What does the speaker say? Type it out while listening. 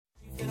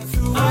I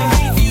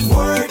hate these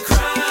word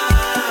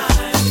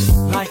crimes,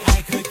 like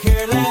I could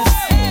care less.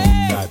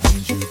 That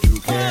means you do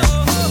care.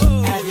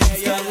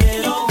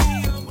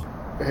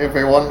 Hey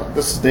everyone,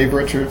 this is Dave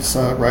Richards,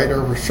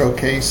 writer for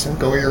Showcase and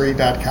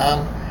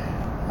GoErie.com.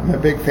 I'm a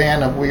big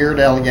fan of Weird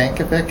Al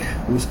Yankovic,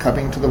 who's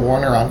coming to the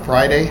Warner on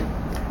Friday.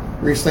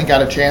 Recently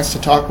got a chance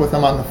to talk with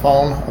him on the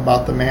phone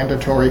about the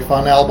Mandatory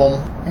Fun album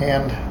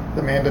and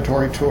the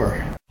Mandatory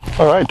Tour.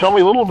 All right, tell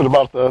me a little bit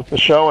about the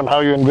show and how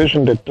you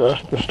envisioned it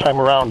this time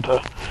around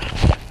to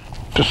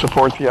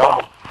support the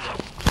album.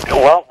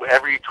 Well,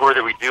 every tour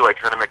that we do, I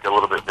try to make it a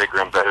little bit bigger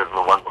and better than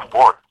the one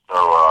before.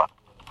 So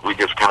we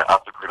just kind of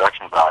up the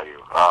production value.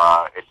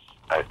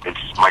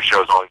 My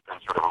show's always been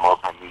sort of a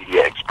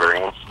multimedia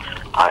experience.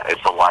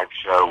 It's a live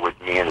show with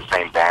me and the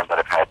same band that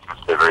I've had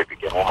since the very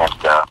beginning, and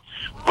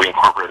we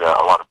incorporate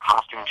a lot of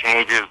costume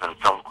changes and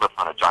film clips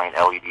on a giant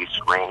LED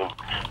screen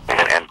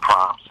and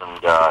props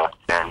and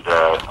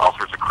all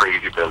sorts of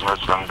crazy business,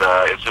 and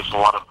it's just a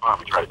lot of fun.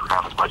 We try to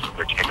cram as much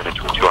entertainment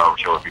into a 2-hour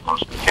show as we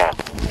possibly can.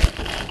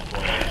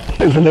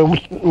 Is the new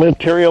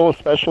material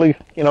especially,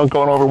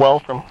 going over well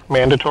from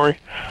Mandatory?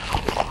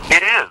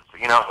 It is.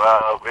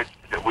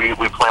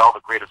 We play all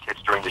the greatest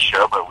hits during the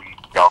show, but we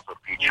also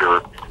feature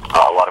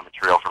a lot of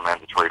material from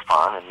Mandatory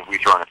Fun, and we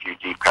throw in a few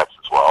deep cuts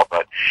as well.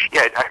 But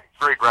yeah, it's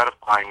very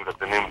gratifying that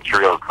the new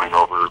material is going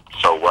over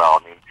so well.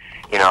 I mean,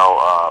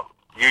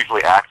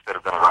 usually acts that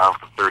have been around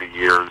for 30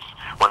 years,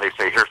 when they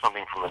say, here's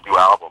something from the new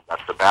album,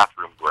 that's the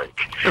bathroom break.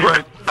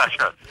 Right.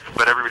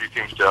 But everybody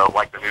seems to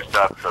like the new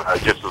stuff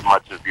just as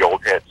much as the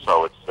old hits.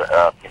 So it's,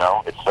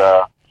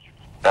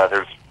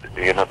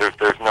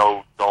 there's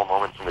no dull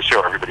moments in the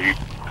show. Everybody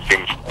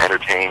seems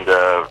entertained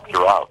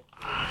throughout.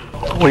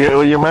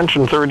 Well, you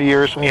mentioned 30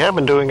 years, and you have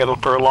been doing it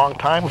for a long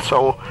time,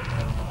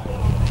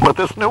 but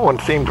this new one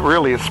seemed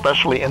really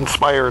especially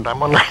inspired. I'm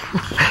wondering,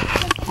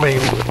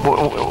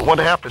 what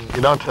happened,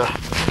 to...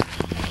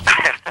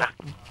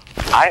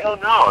 I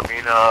don't know. I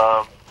mean,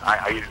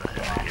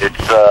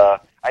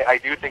 I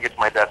do think it's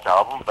my best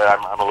album, but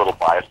I'm a little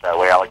biased that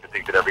way. I like to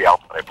think that every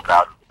album that I put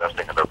out is the best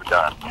thing I've ever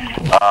done.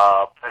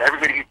 And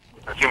everybody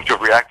seems to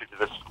have reacted to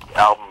this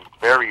album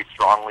very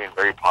strongly and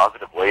very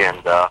positively,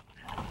 and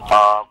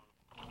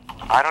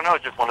I don't know,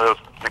 it's just one of those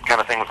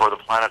kind of things where the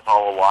planets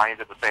all aligned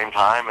at the same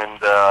time, and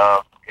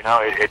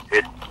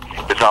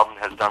this album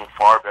has done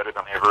far better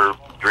than I ever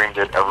dreamed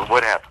it ever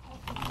would have.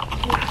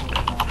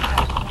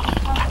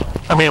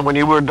 I mean, when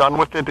you were done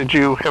with it, did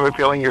you have a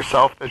feeling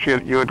yourself that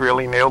you had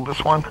really nailed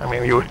this one? I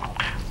mean, you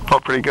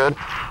felt pretty good?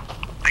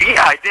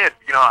 Yeah, I did.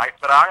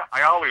 But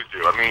I always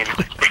do. I mean,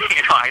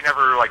 I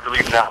never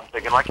release an album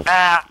thinking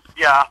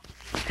yeah,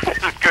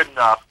 this is good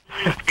enough.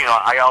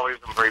 I always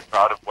am very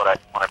proud of when I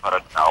put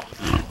out an album.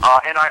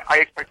 And I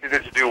expected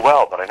it to do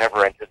well, but I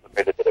never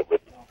anticipated that it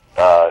would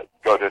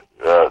go to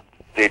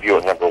debut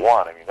at number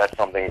one. I mean, that's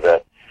something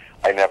that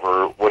I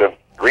never would have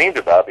dreamed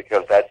about,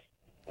 because that's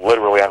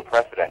literally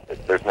unprecedented.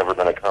 There's never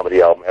been a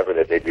comedy album ever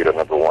that debuted at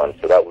number one,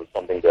 so that was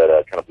something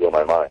that kind of blew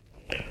my mind.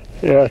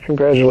 Yeah,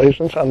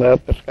 congratulations on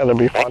that. It's got to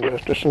be fun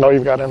just to know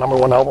you've got a number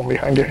one album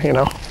behind you,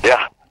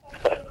 Yeah.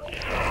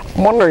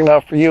 I'm wondering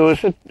now for you,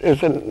 is it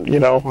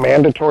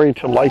mandatory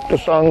to like the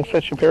songs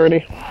that you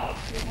parody?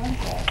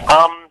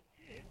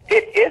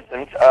 It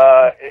isn't.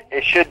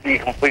 It should be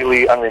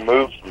completely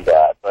unremoved from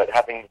that. But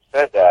having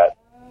said that,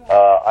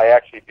 I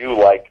actually do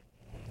like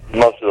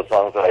most of the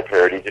songs that I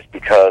parody, just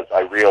because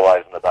I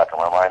realize in the back of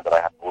my mind that I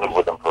have to live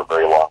with them for a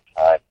very long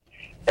time.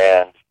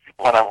 And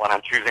when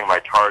I'm choosing my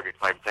targets,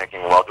 I'm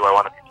thinking, well, do I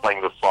want to be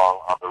playing this song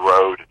on the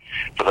road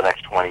for the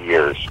next 20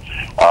 years?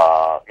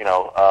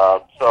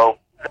 So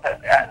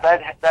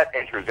that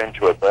enters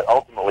into it, but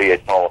ultimately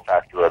it's all a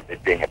factor of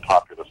it being a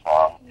popular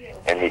song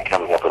and me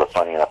coming up with a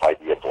funny enough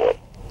idea for it.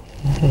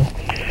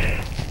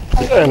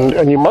 Mm-hmm.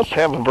 And you must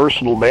have a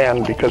versatile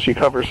band, because you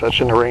cover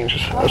such an range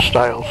of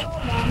styles.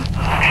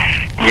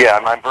 Yeah,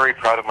 I'm very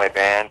proud of my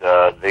band.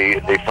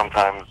 They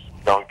sometimes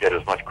don't get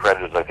as much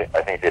credit as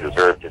I think they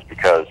deserve, just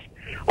because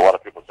a lot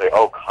of people say,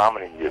 "Oh,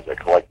 comedy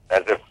music,"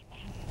 as if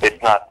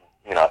it's not,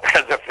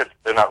 as if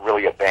they're not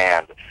really a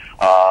band.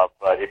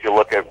 But if you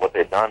look at what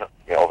they've done,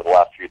 over the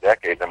last few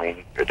decades, I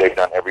mean, they've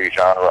done every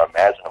genre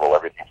imaginable,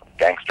 everything from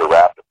gangster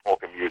rap to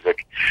polka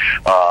music,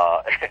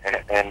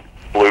 and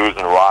blues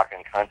and rock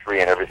and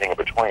country and everything in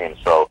between.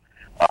 So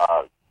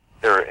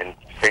they're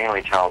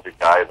insanely talented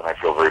guys, and I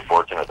feel very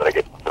fortunate that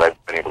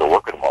I've been able to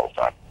work with them all the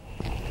time.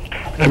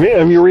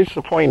 Have you reached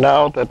the point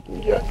now that,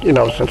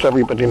 since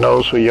everybody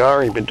knows who you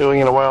are, you've been doing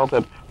it a while,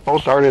 that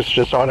most artists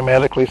just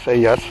automatically say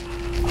yes?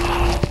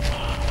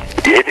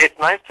 It's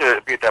nice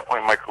to be at that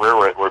point in my career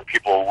where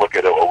people look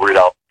at a Weird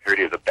Al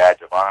parody as a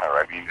badge of honor.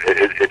 I mean,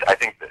 I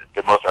think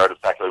that most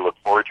artists actually look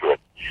forward to it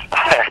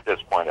at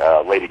this point.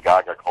 Lady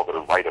Gaga called it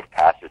a rite of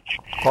passage.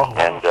 Oh.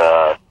 And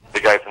the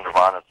guys in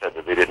Nirvana said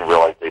that they didn't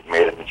realize they'd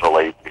made it until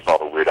they saw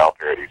the Weird Al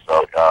parody.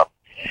 So,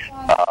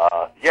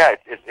 yeah,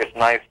 it's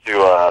nice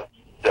to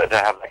have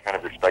that kind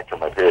of respect for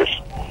my peers.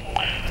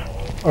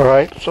 All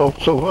right. So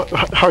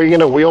how are you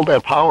going to wield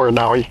that power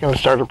now? Are you going to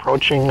start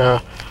approaching,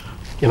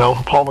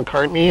 Paul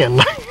McCartney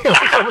and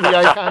some of the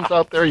icons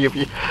out there. You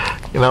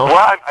know.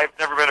 Well, I've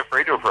never been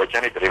afraid to approach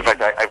anybody. In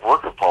fact, I've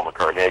worked with Paul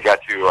McCartney. I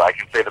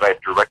can say that I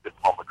directed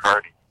Paul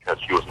McCartney because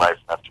he was nice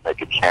enough to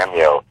make a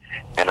cameo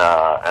in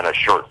a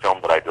short film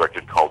that I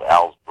directed called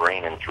Al's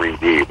Brain in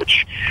 3D,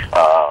 which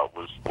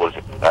was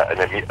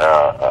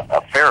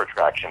a fair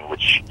attraction,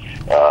 which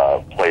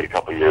played a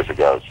couple of years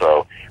ago.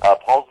 So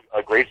Paul's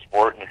a great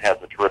sport and has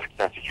a terrific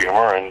sense of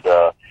humor. And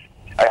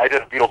I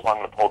did a Beatles song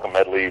in the polka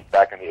medley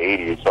back in the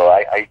 '80s. So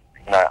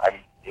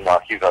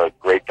he's a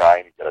great guy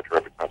and he's got a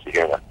terrific sense of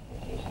humor.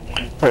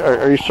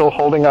 Are you still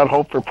holding out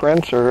hope for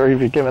Prince, or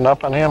have you given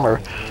up on him?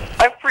 Or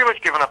I've pretty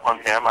much given up on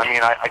him. I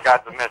mean, I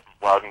got the message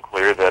loud and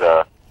clear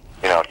that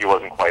he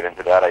wasn't quite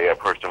into that. I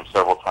approached him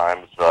several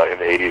times in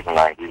the '80s and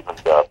 '90s,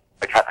 and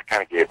I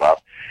kind of gave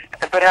up.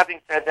 But having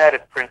said that,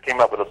 if Prince came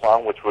up with a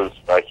song which was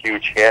a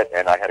huge hit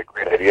and I had a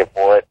great idea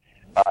for it,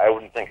 I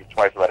wouldn't think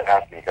twice about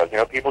asking because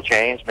people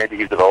change. Maybe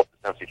he's developed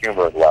a sense of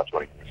humor in the last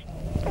 20 years.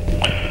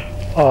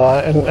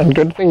 And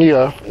good thing you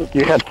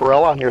had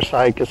Pharrell on your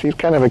side because he's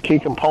kind of a key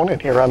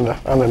component here on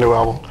the new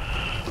album.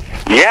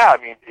 Yeah,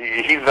 I mean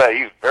he's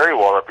very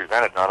well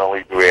represented. Not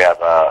only do we have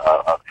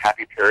a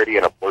Happy parody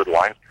and a Blurred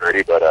Lines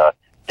parody, but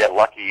Get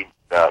Lucky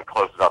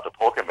closes out the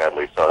polka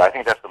medley. So I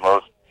think that's the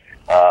most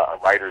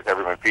writers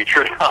ever been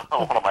featured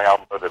on one of my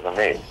albums other than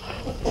me.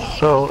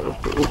 So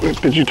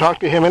did you talk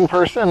to him in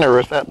person, or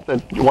is that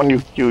one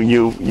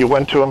you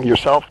went to him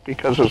yourself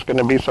because it was going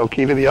to be so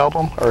key to the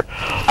album? Or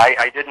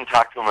I didn't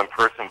talk to him in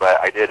person, but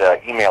I did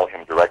email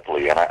him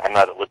directly, and I'm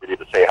not at liberty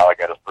to say how I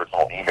got his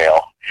personal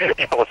email.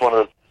 It was one of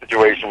those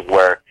situations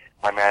where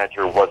my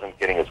manager wasn't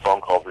getting his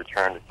phone calls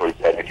returned, so he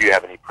said, if you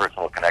have any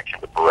personal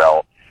connection with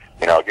Pharrell,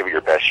 give it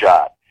your best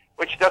shot.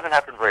 Which doesn't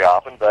happen very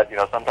often, but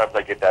sometimes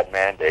I get that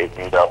mandate,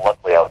 and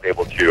luckily I was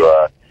able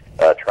to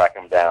track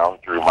him down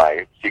through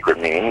my secret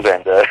means,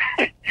 and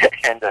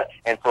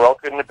Pharrell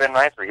couldn't have been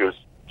nicer. He was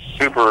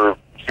super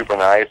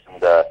nice,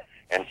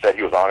 and said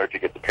he was honored to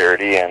get the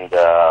parody, and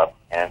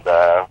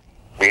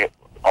we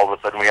all of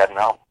a sudden we had an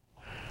album.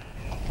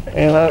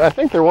 And I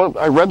think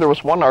I read there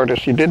was one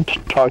artist you did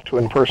talk to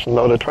in person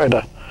though to try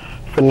to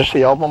finish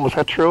the album. Was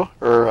that true?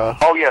 Or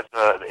Oh yes,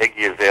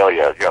 Iggy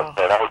Azalea. Yes,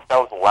 that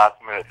was a last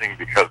minute thing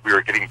because we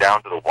were getting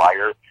down to the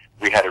wire.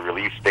 We had a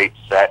release date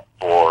set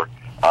for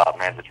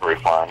Mandatory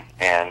Fun,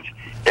 and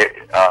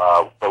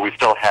but we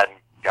still hadn't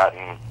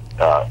gotten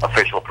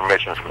official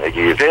permission from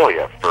Iggy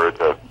Azalea for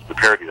the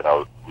parody that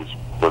I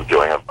was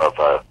doing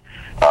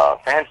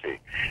of Fancy.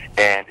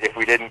 And if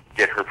we didn't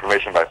get her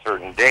permission by a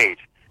certain date,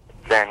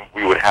 then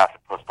we would have to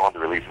postpone the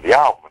release of the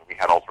album. And we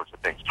had all sorts of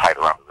things tied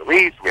around the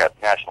release. We had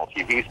national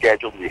TV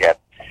scheduled. We had,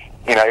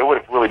 it would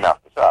have really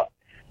messed us up.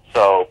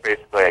 So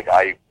basically,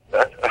 I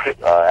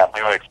at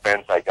my own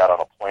expense, I got on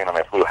a plane and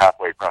I flew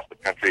halfway across the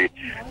country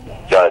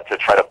to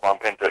try to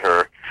bump into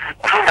her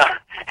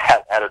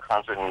at her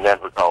concert in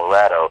Denver,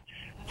 Colorado,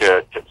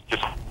 to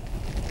just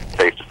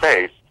face to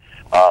face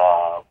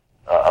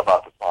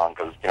about the song.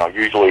 Because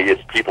usually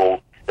it's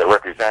people that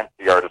represent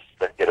the artists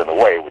that get in the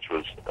way, which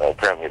was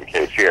apparently the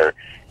case here.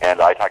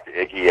 And I talked to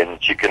Iggy,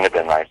 and she couldn't have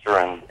been nicer,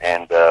 and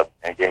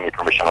gave me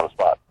permission on the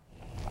spot.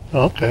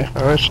 Okay,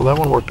 all right, so that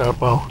one worked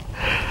out well.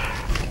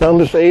 Now, in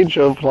this age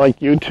of like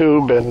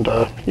YouTube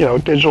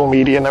and digital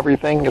media and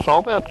everything, is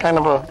all that kind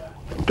of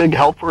a big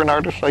help for an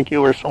artist like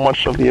you, or so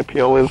much of the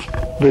appeal is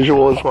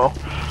visual as well?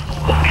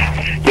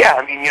 Yeah,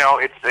 I mean,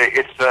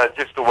 it's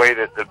just the way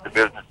that the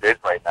business is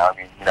right now. I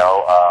mean,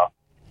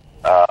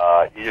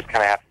 you just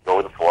kind of have to go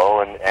with the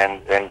flow,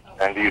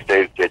 and these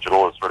days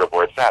digital is sort of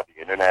where it's at.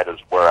 The internet is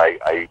where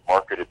I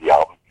marketed the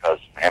album because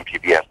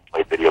MTV hasn't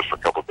played videos for a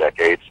couple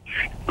decades.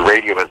 The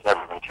radio has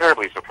never been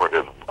terribly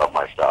supportive of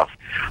my stuff.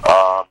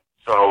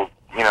 So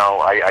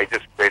I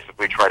just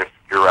basically try to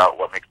figure out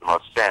what makes the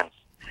most sense,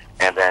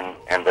 and then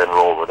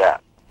roll with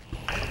that.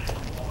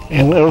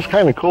 And it was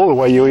kind of cool the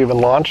way you even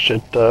launched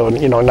it.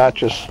 Not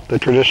just the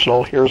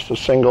traditional, here's the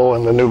single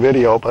and the new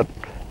video, but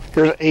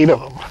here's 8 of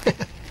them.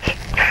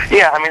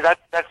 Yeah, I mean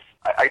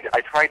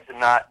I tried to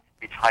not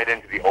be tied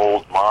into the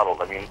old models.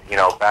 I mean,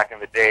 back in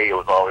the day, it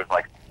was always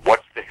like,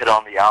 what's the hit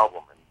on the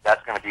album, and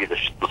that's going to be the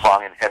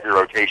song in heavy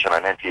rotation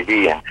on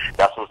MTV, and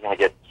that's what's going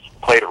to get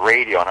played at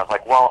radio. And I was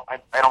like, well, I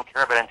don't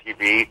care about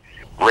MTV.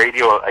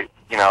 Radio, it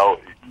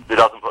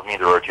doesn't put me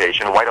into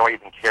rotation. Why do I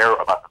even care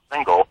about the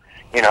single?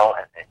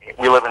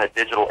 We live in a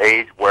digital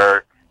age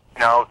where,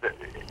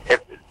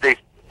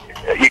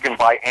 you can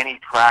buy any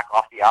track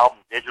off the album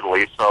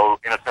digitally, so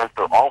in a sense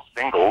they're all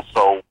singles,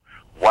 so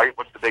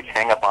what's the big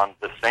hang up on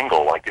the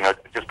single?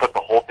 Just put the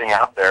whole thing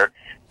out there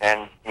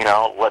and,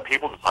 let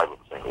people decide what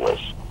the single is.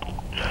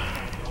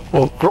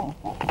 Well,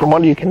 from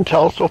what you can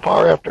tell so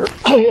far after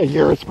a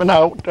year it's been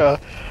out,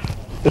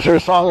 is there a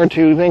song or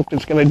two you think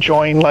that's going to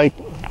join,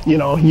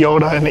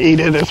 Yoda and Eat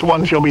It as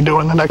ones you'll be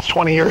doing the next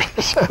 20 years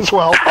as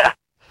well?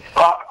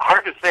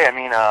 Hard to say. I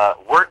mean,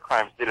 Word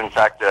Crimes did, in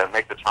fact,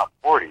 make the top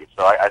 40,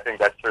 so I think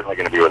that's certainly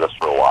going to be with us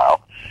for a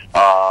while.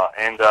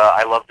 And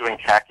I love doing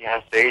Khaki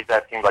on Stage.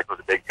 That seemed like it was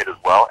a big hit as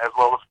well as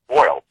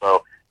Spoil.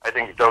 So I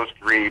think those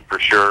 3 for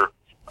sure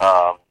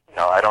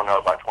I don't know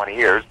about 20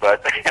 years,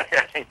 but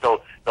I think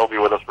they'll be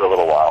with us for a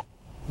little while.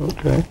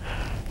 Okay.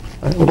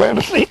 I'm glad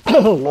to see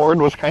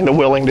Lorde was kind of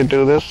willing to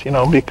do this,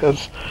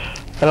 because,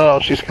 I don't know,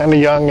 she's kind of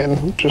young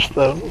and just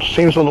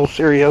seems a little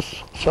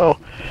serious, so...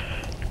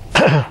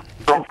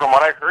 From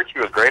what I heard, she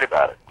was great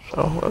about it.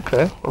 So,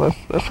 okay, well,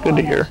 that's good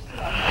to hear.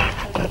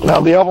 Now,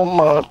 the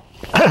album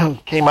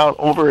came out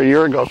over a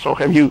year ago, so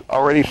have you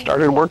already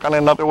started work on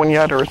another one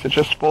yet, or is it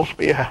just supposed to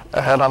be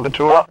ahead on the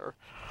tour?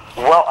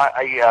 Well,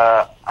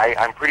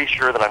 I'm pretty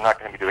sure that I'm not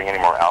going to be doing any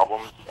more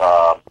albums.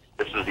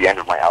 This is the end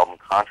of my album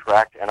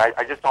contract, and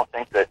I just don't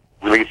think that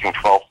releasing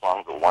 12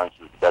 songs at once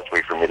is the best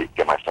way for me to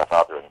get my stuff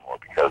out there anymore,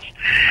 because,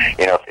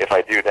 if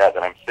I do that,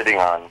 then I'm sitting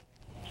on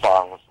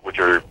songs which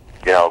are,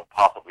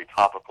 possibly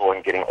topical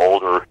and getting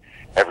older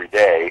every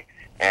day,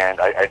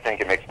 and I think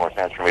it makes more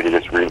sense for me to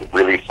just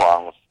release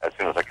songs as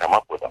soon as I come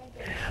up with them.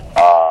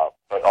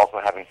 But also,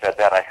 having said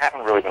that, I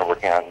haven't really been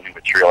working on new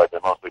material. I've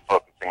been mostly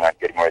focusing on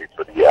getting ready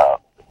for the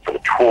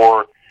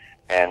tour,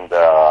 and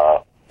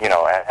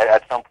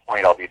at some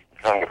point I'll be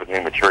coming up with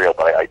new material,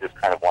 but I just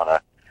kind of want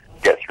to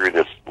get through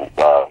this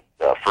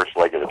first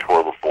leg of the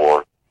tour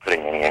before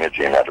putting any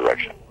energy in that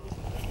direction.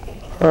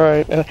 All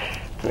right,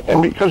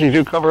 and because you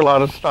do cover a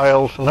lot of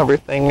styles and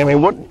everything, I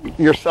mean, what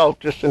yourself,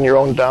 just in your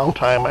own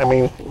downtime, I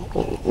mean,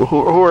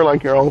 who are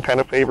like your own kind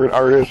of favorite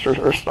artists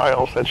or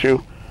styles that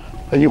you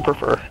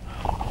prefer?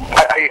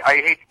 I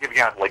hate to give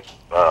you like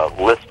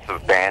lists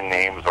of band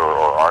names or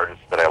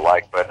artists that I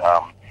like, but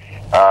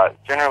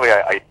generally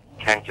I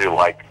tend to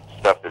like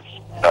stuff that's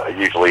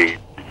usually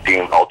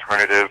deemed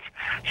alternative,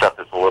 stuff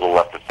that's a little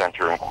left of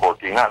center and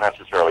quirky, not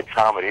necessarily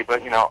comedy,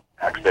 but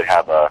acts that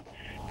have a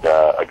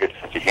good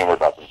sense of humor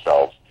about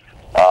themselves.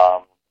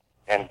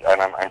 And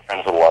I'm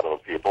friends with a lot of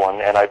those people,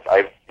 and I've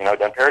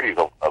done parodies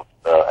of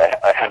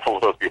a handful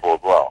of those people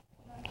as well.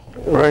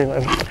 Right.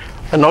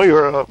 I know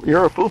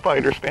you're a Foo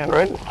Fighters fan,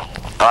 right?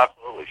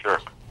 Absolutely, sure.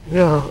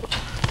 Yeah.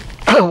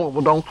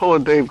 Well, don't pull a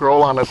Dave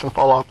Grohl on us and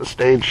fall off the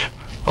stage,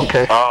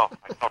 okay? Oh,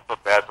 I felt so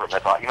bad for him. I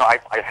thought, I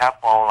have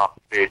fallen off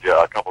the stage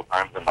a couple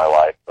times in my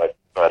life, but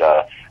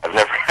I've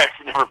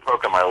never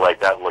broken my leg.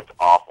 That looked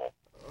awful.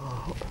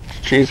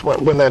 Geez,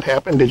 when that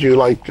happened, did you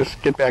just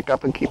get back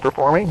up and keep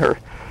performing, or?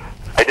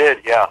 I did,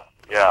 yeah.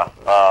 Yeah,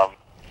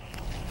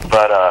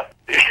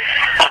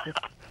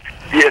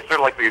 it's sort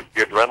of like the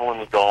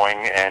adrenaline's going,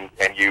 and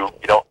you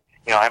don't,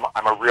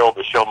 I'm a real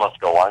the show must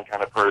go on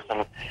kind of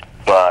person,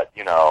 but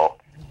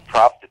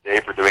props to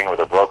Dave for doing it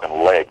with a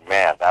broken leg.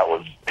 Man, that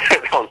was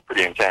that was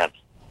pretty intense.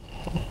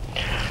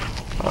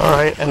 All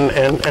right,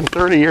 and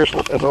 30 years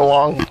is a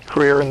long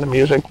career in the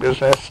music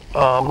business.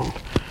 I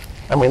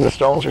mean, the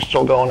Stones are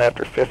still going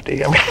after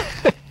 50. I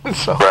mean,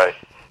 so. Right.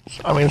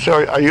 I mean,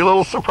 so are you a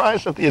little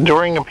surprised at the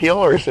enduring appeal,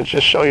 or does it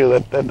just show you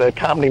that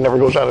comedy never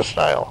goes out of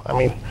style? I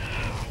mean,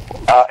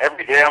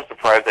 every day I'm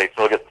surprised I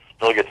still get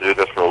to do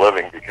this for a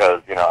living,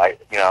 because when I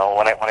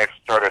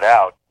started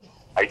out,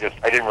 I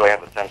didn't really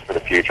have a sense for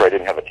the future. I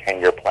didn't have a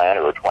 10-year plan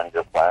or a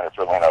 20-year plan, or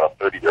certainly not a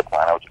 30-year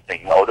plan. I was just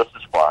thinking, this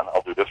is fun.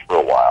 I'll do this for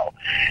a while,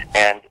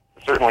 and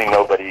certainly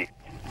nobody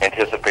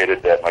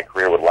anticipated that my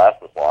career would last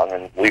this long,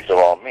 and least of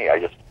all me. I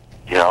just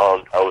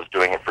I was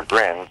doing it for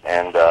grins,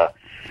 and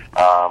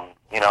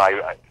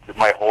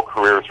my whole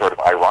career is sort of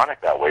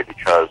ironic that way,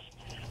 because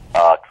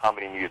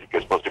comedy music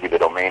is supposed to be the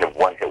domain of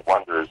one-hit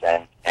wonders,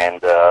 and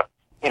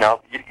you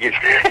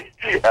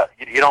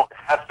don't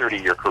have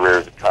 30-year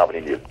careers in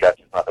comedy music. That's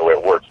just not the way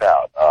it works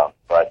out.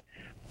 But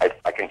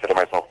I consider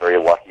myself very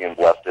lucky and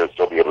blessed to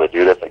still be able to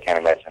do this. I can't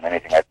imagine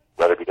anything I'd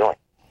rather be doing.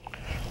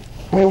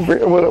 I mean,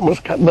 was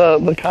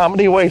the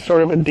comedy way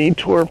sort of a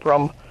detour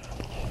from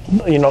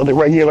the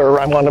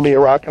regular I want to be a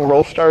rock and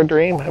roll star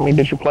dream? I mean,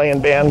 did you play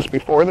in bands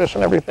before this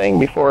and everything,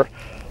 before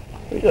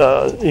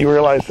you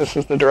realized this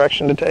is the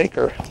direction to take,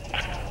 or?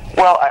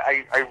 Well,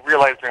 I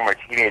realized during my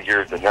teenage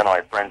years that none of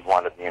my friends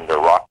wanted me in their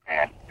rock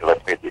band because I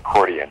played the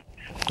accordion.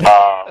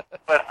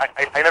 But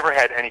I never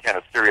had any kind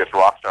of serious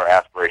rock star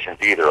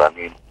aspirations either. I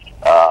mean,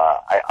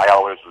 I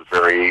always was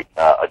very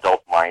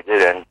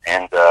adult-minded,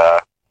 and I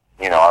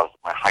was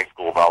my high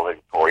school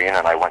valedictorian,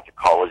 and I went to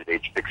college at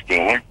age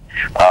 16,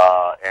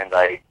 and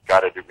I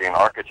got a degree in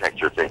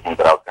architecture, thinking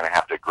that I was going to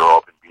have to grow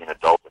up and be an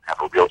adult and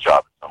have a real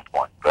job at some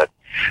point. But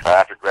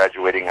after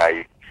graduating,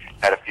 I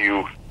had a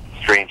few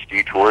strange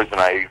detours, and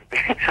I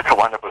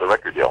wound up with a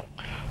record deal.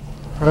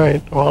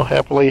 Right. Well,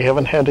 happily you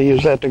haven't had to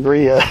use that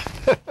degree yet.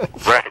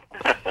 Right.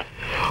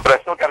 But I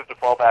still got it to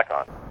fall back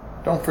on.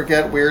 Don't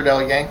forget, Weird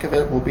Al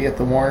Yankovic will be at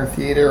the Warner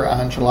Theater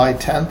on July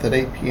 10th at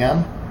 8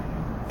 p.m.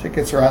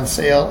 Tickets are on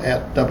sale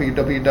at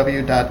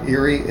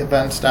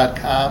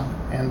www.erieevents.com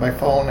and by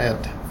phone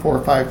at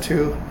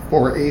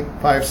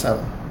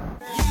 452-4857.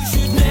 You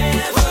should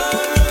never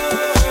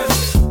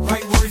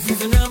write words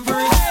using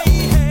numbers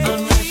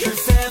unless you're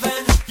 7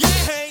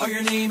 or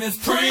your name is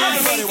Prince. I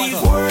hate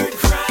these words.